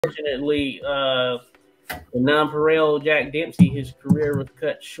Unfortunately, the Non-Pareil Jack Dempsey, his career was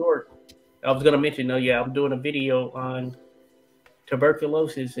cut short. I was going to mention, though, yeah, I'm doing a video on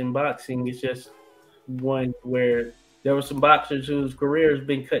tuberculosis in boxing. It's just one where there were some boxers whose careers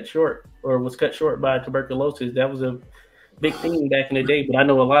been cut short or was cut short by tuberculosis. That was a big thing back in the day, but I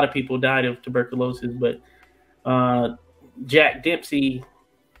know a lot of people died of tuberculosis. But uh, Jack Dempsey,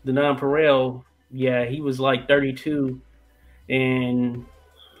 the Non-Pareil, yeah, he was like 32 and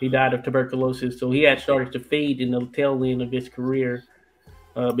he died of tuberculosis. So he had started to fade in the tail end of his career.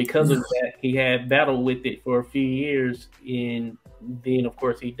 Because of that, he had battled with it for a few years, and then of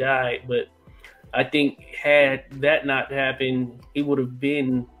course he died. But I think had that not happened, he would have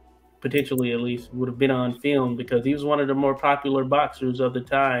been potentially, at least, would have been on film because he was one of the more popular boxers of the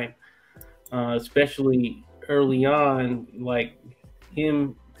time, especially early on. Like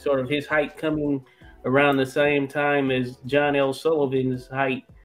him, sort of his height coming around the same time as John L. Sullivan's height